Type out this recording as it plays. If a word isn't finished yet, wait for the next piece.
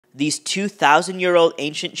These 2,000-year-old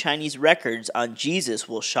ancient Chinese records on Jesus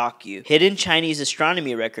will shock you. Hidden Chinese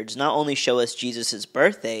astronomy records not only show us Jesus'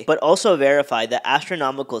 birthday, but also verify the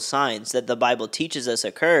astronomical signs that the Bible teaches us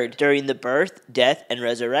occurred during the birth, death, and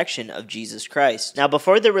resurrection of Jesus Christ. Now,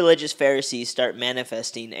 before the religious Pharisees start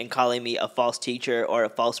manifesting and calling me a false teacher or a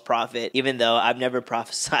false prophet, even though I've never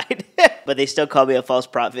prophesied, but they still call me a false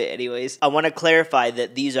prophet anyways, I want to clarify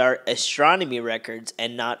that these are astronomy records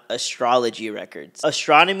and not astrology records.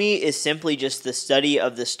 Astronomy is simply just the study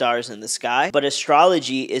of the stars in the sky, but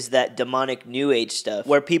astrology is that demonic new age stuff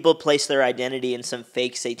where people place their identity in some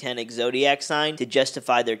fake satanic zodiac sign to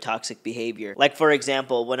justify their toxic behavior. Like, for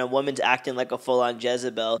example, when a woman's acting like a full-on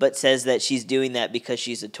Jezebel but says that she's doing that because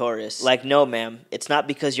she's a Taurus. Like, no ma'am, it's not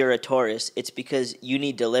because you're a Taurus, it's because you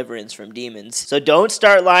need deliverance from demons. So don't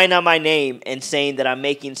start lying on my name and saying that I'm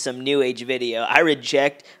making some new age video. I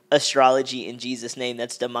reject astrology in Jesus' name.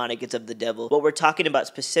 That's demonic. It's of the devil. What we're talking about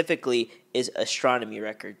specifically is astronomy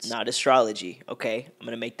records, not astrology, okay? I'm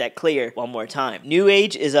going to make that clear one more time. New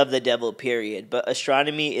Age is of the devil, period, but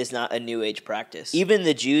astronomy is not a New Age practice. Even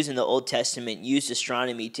the Jews in the Old Testament used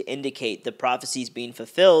astronomy to indicate the prophecies being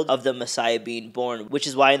fulfilled of the Messiah being born, which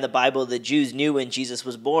is why in the Bible the Jews knew when Jesus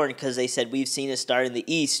was born because they said, "We've seen a star in the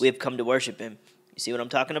east, we have come to worship him." You see what I'm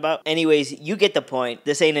talking about? Anyways, you get the point.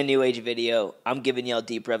 This ain't a New Age video. I'm giving y'all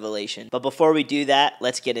deep revelation. But before we do that,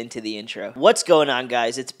 let's get into the intro. What's going on,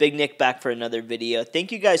 guys? It's Big Nick back for another video.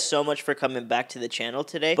 Thank you guys so much for coming back to the channel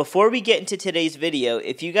today. Before we get into today's video,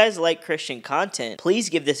 if you guys like Christian content, please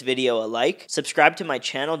give this video a like, subscribe to my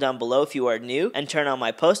channel down below if you are new, and turn on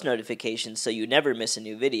my post notifications so you never miss a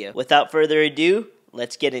new video. Without further ado,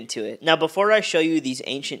 let's get into it. Now, before I show you these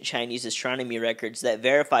ancient Chinese astronomy records that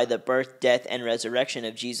verify the birth, death, and resurrection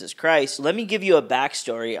of Jesus Christ, let me give you a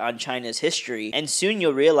backstory on China's history, and soon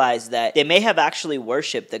you'll realize that they may have actually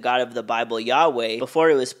worshipped the God of the Bible, Yahweh, before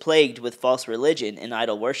it was plagued with false religion and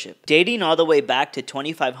idol worship. Dating all the way back to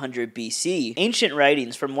 2500 BC, ancient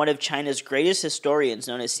writings from one of China's greatest historians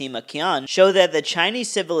known as Sima Qian show that the Chinese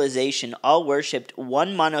civilization all worshipped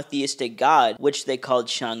one monotheistic god, which they called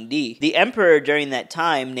Shangdi. The emperor during that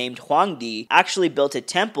time, named Huangdi, actually built a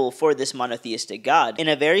temple for this monotheistic god in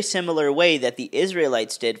a very similar way that the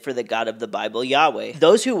Israelites did for the God of the Bible, Yahweh.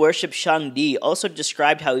 Those who worship Shangdi also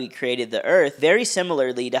described how he created the earth very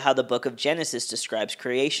similarly to how the book of Genesis describes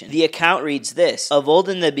creation. The account reads this: "Of old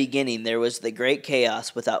in the beginning there was the great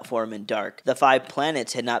chaos without form and dark. The 5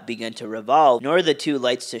 planets had not begun to revolve, nor the 2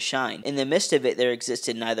 lights to shine. In the midst of it there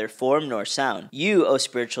existed neither form nor sound. You, O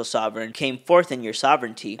spiritual sovereign, came forth in your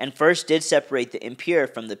sovereignty, and first did separate the impure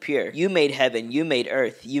from the pure. You made heaven, you made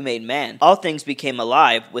earth, you made man. All things became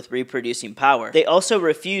alive with reproducing power. They also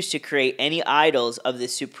refused to create any idols of the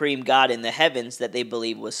supreme God in the heavens that they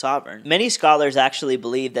believed was sovereign." Many scholars actually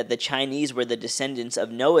believe that the Chinese were the descendants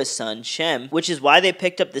of Noah's son, Shem, which is why they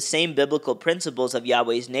picked up the same biblical principles of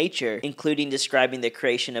Yahweh's nature, including describing the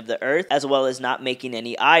creation of the earth, as well as not making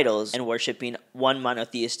any idols and worshiping one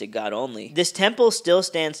monotheistic God only. This temple still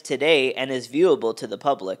stands today and is viewable to the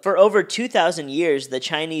public. For over 2,000 years, the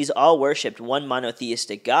Chinese all worshipped one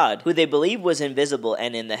monotheistic God, who they believed was invisible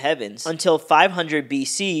and in the heavens, until 500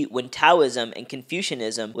 BC when Taoism and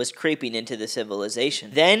Confucianism was creeping into the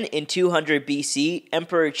civilization. Then, in 200 BC,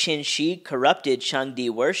 Emperor Qin Shi corrupted Shangdi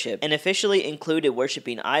worship and officially included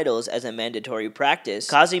worshipping idols as a mandatory practice,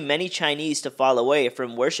 causing many Chinese to fall away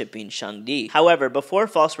from worshipping Shangdi. However, before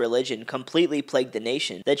false religion completely plagued the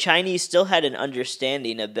nation, the Chinese still had an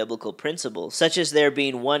understanding of biblical principles, such as there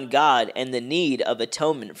being one God and the need of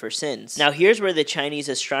atonement for sins. Now, here's where the Chinese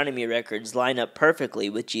astronomy records line up perfectly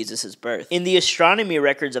with Jesus' birth. In the astronomy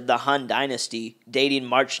records of the Han Dynasty, dating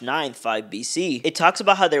March 9th, 5 BC, it talks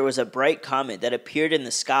about how there was a bright comet that appeared in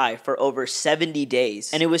the sky for over 70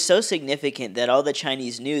 days, and it was so significant that all the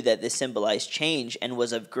Chinese knew that this symbolized change and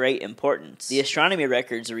was of great importance. The astronomy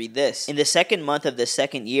records read this: "In the 2nd month of the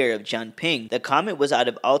 2nd year of Jianping, the comet was out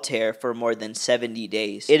of Altair for more than 70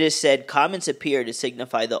 days. It is said comets appear to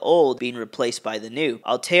signify the old being replaced by the new.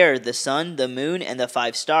 Altair, the sun, the moon, and the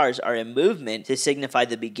 5 stars are in movement to signify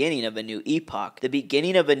the beginning of a new epoch, the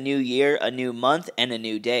beginning of a new year, a new month, and a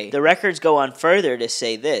new day." The records go on further to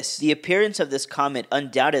say this: "The appearance of this comet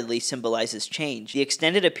undoubtedly symbolizes change. The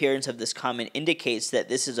extended appearance of this comet indicates that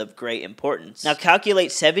this is of great importance." Now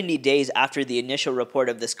calculate 70 days after the initial report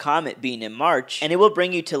of this comet being in March, and it will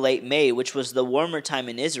bring you to late May, which was the warmer time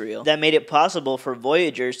in Israel that made it possible for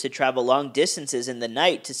voyagers to travel long distances in the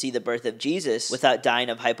night to see the birth of Jesus, Jesus without dying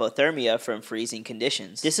of hypothermia from freezing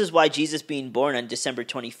conditions. This is why Jesus being born on December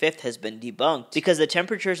 25th has been debunked, because the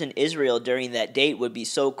temperatures in Israel during that date would be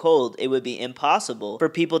so cold it would be impossible for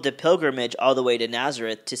people to pilgrimage all the way to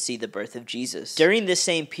Nazareth to see the birth of Jesus. During this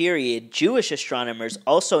same period, Jewish astronomers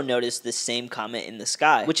also noticed this same comet in the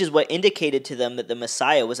sky, which is what indicated to them that the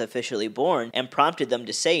Messiah was officially born and prompted them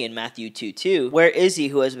to say in Matthew 2:2, "Where is he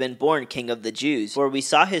who has been born King of the Jews? For we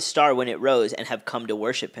saw his star when it rose and have come to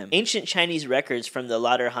worship him." Ancient Chinese records from the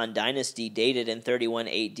latter Han Dynasty, dated in 31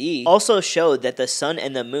 AD, also showed that the sun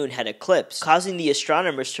and the moon had eclipsed, causing the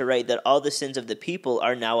astronomers to write that all the sins of the people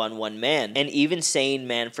are now on one man, and even saying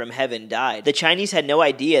man from heaven died. The Chinese had no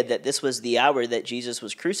idea that this was the hour that Jesus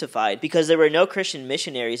was crucified, because there were no Christian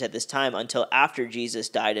missionaries at this time until after Jesus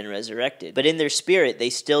died and resurrected. But in their spirit, they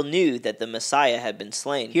still knew that the Messiah had been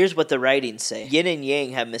slain. Here's what the writings say: "Yin and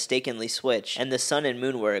yang have mistakenly switched, and the sun and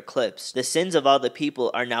moon were eclipsed. The sins of all the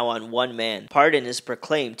people are now on one man. Pardon is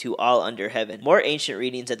proclaimed to all under heaven." More ancient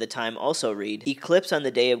readings at the time also read, "Eclipse on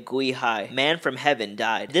the day of Gui Hai, man from heaven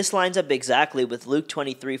died." This lines up exactly with Luke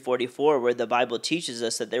 23:44, where the Bible teaches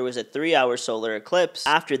us that there was a 3-hour solar eclipse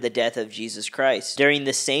after the death of Jesus Christ, during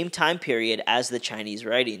the same time period as the Chinese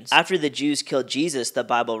writings. After the Jews killed Jesus, the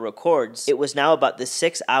Bible records, "It was now about the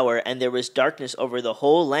 6th hour, and there was darkness over the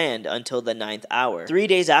whole land until the 9th hour." 3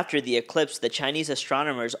 days after the eclipse, the Chinese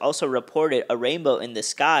astronomers also reported a rainbow in the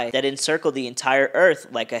sky that encircled the entire earth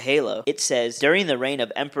like a halo. It says, "During the reign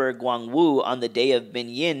of Emperor Guangwu, on the day of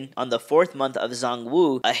Binyin, on the 4th month of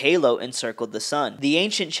Zhangwu, a halo encircled the sun." The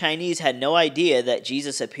ancient Chinese had no idea that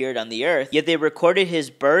Jesus appeared on the earth, yet they recorded his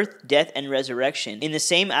birth, death, and resurrection in the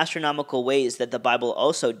same astronomical ways that the Bible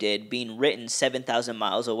also did, being written 7,000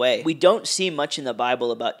 miles away. We don't see much in the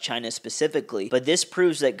Bible about China specifically, but this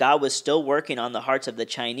proves that God was still working on the hearts of the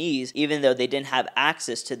Chinese, even though they didn't have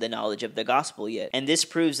access to the knowledge of the gospel yet. And this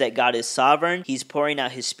proves that God is sovereign, he's pouring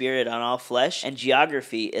out his spirit on all flesh, and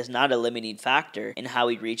geography is not a limiting factor in how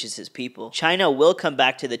he reaches his people. China will come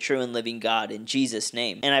back to the true and living God in Jesus'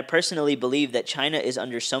 name. And I personally believe that China is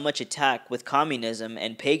under so much attack with communism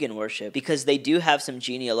and pagan worship because they do have some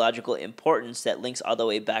genealogical importance that links all the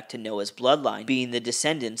way back to Noah's bloodline, being the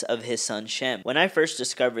descendants of his son Shem. When I first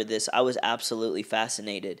discovered this, I was absolutely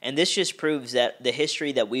fascinated. And this just proves that the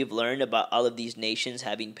history that we've learned about all of these nations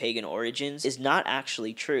having pagan origins is not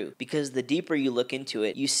actually true, because the deeper you look into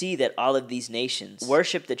it, you see that all of these nations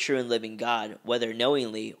worship the true and living God, whether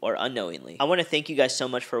knowingly or unknowingly. I want to thank you guys so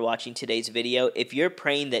much for watching today's video. If you're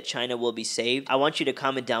praying that China will be saved, I want you to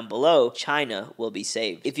comment down below, "China will be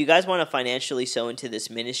saved." If you guys want to financially sow into this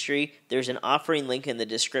ministry, there's an offering link in the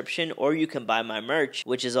description, or you can buy my merch,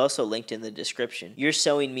 which is also linked in the description. Your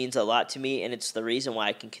sowing means a lot to me, and it's the reason why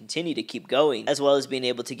I can continue to keep going, as well as being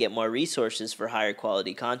able to get more resources for higher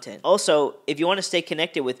quality content. Also, if you want to stay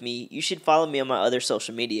connected with me, you should follow me on my other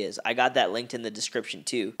social medias. I got that linked in the description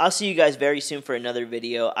too. I'll see you guys very soon for another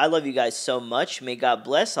video. I love you guys so much. May God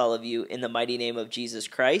bless all of you in the mighty name of Jesus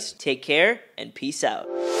Christ. Take care and peace out.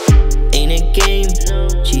 Ain't a game,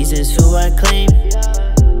 Jesus who I claim.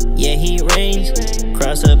 Yeah, he reigns,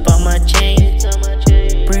 cross up on my chain.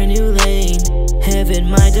 Brand new lane, heaven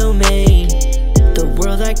my domain. The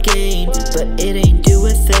world I gained, but it ain't do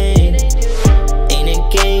a thing. Ain't a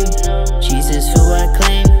game, Jesus who I claim.